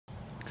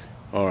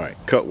Alright,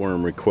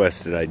 Cutworm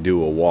requested I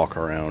do a walk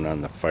around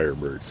on the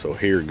Firebird, so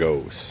here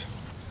goes.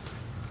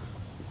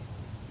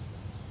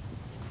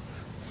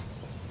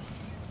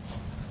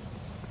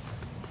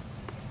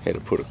 Had to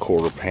put a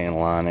quarter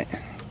panel on it.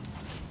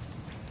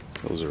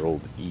 Those are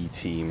old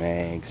ET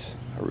mags.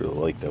 I really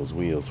like those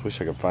wheels.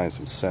 Wish I could find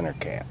some center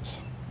caps.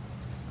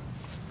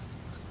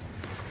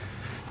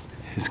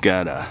 It's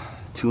got a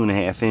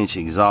 2.5-inch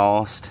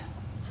exhaust.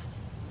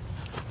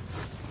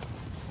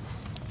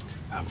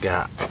 I've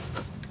got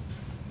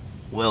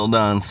well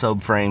done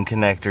subframe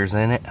connectors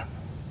in it,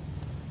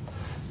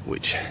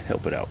 which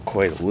help it out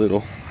quite a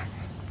little.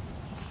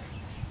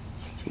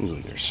 Seems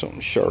like there's something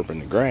sharp in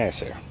the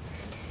grass there.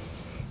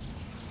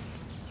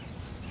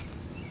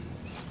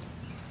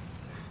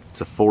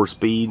 It's a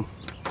 4-speed.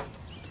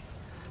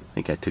 I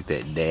think I took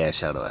that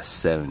dash out of a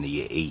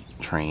 78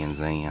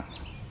 Trans Am.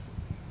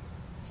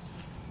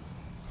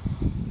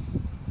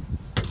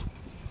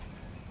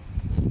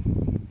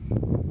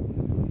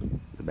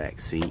 The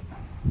back seat.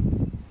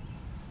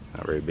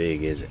 Not very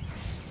big, is it?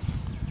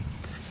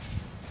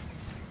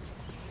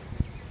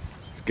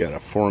 It's got a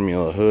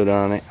Formula hood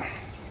on it.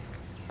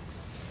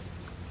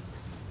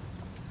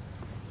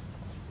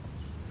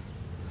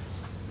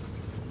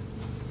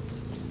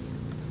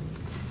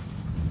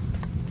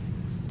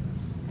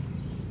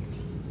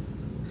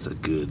 It's a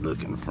good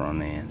looking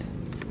front end.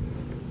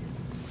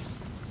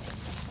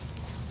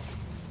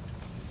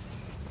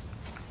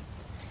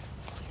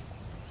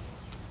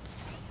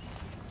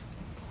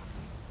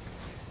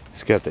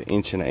 It's got the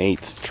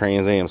 1.1/8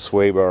 Trans Am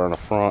sway bar on the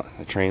front,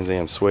 the Trans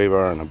Am sway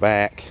bar on the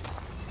back.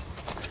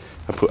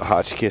 I put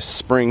Hotchkiss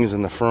springs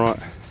in the front,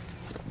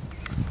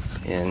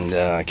 and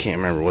I can't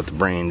remember what the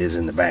brand is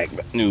in the back,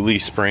 but New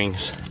Leaf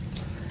springs.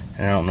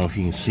 And I don't know if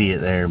you can see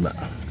it there, but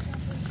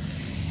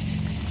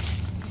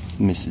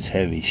Mrs.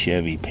 Heavy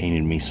Chevy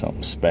painted me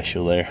something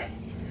special there.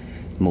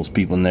 Most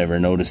people never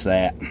notice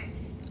that.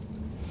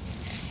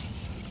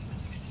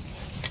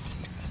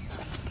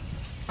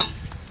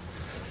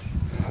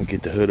 I'll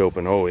get the hood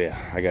open. Oh yeah,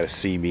 I got a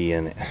CB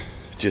in it,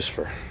 just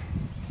for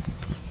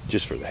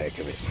the heck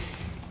of it.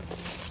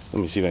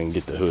 Let me see if I can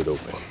get the hood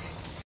open.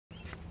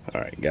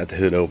 Alright, got the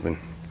hood open.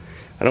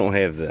 I don't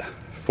have the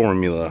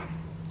Formula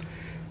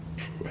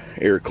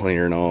air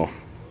cleaner and all,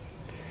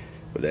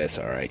 but that's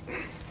alright.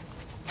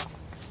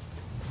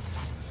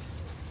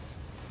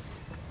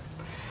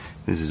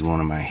 This is one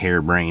of my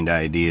harebrained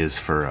ideas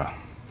for a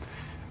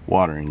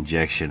water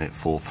injection at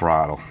full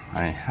throttle.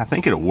 I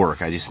think it'll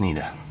work. I just need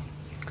to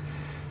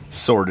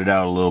sort it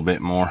out a little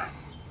bit more.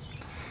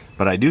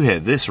 But I do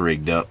have this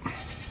rigged up.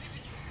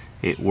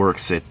 It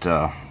works at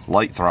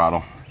light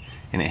throttle,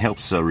 and it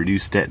helps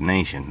reduce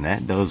detonation.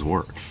 That does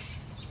work.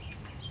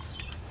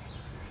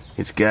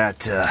 It's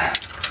got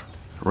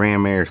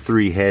Ram Air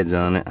 3 heads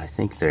on it. I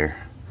think they're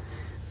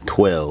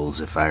 12s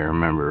if I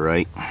remember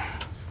right.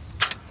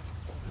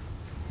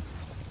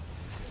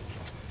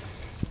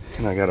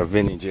 And I got a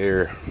Vintage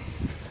Air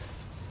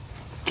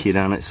kit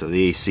on it, so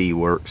the AC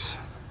works.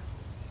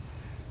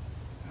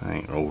 I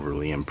ain't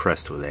overly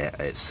impressed with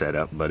that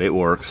setup, but it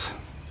works.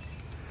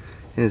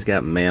 And it's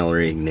got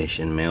Mallory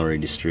ignition, Mallory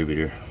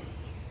distributor,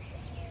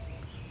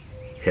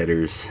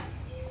 headers.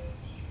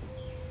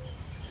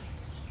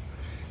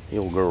 The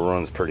old girl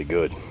runs pretty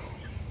good.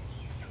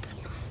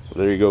 Well,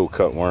 there you go,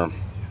 Cutworm.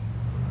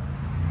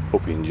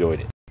 Hope you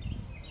enjoyed it.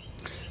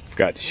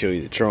 Forgot to show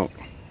you the trunk.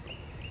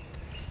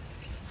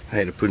 I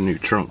had to put a new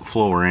trunk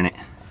floor in it.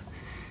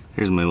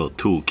 Here's my little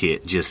tool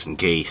kit just in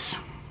case.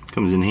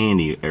 Comes in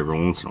handy every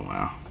once in a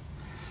while.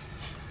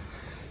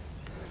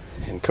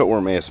 And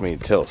Cutworm asked me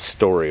to tell a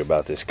story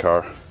about this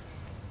car.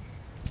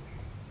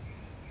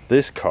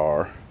 This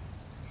car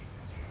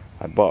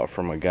I bought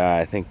from a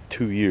guy, I think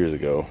 2 years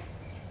ago,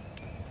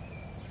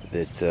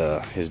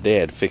 that his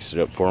dad fixed it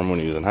up for him when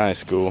he was in high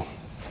school.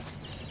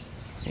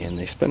 And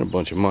they spent a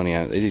bunch of money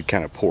on it. They did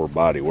kind of poor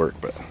body work,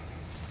 but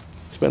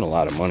spent a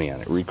lot of money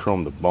on it.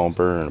 Re-chromed the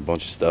bumper and a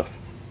bunch of stuff.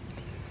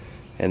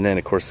 And then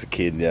of course the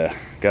kid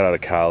got out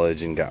of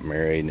college and got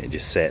married, and it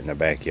just sat in the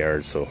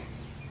backyard, so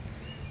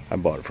I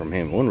bought it from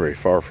him. It wasn't very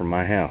far from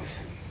my house.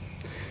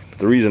 But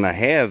the reason I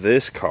have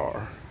this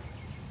car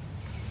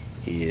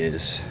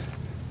is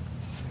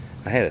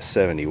I had a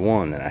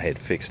 71 that I had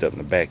fixed up in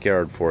the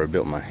backyard before I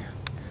built my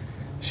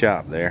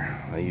shop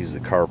there. I used the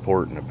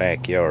carport in the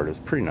backyard. It was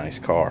a pretty nice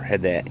car.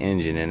 Had that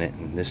engine in it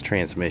and this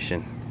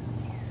transmission.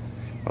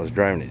 I was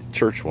driving to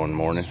church one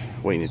morning,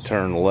 waiting to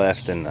turn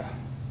left in the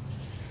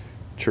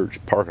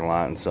church parking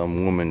lot, and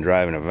some woman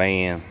driving a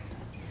van,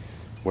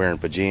 wearing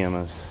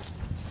pajamas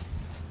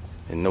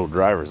and no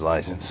driver's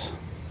license,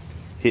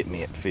 hit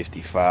me at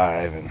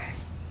 55, and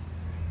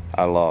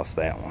I lost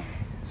that one.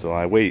 So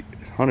I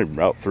hunted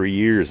about 3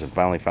 years and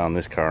finally found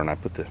this car, and I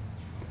put the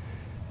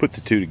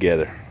two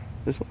together.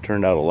 This one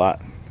turned out a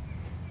lot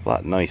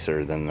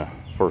nicer than the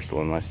first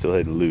one. I still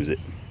had to lose it.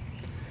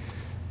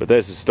 But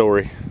that's the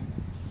story.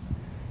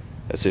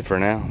 That's it for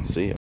now. See ya.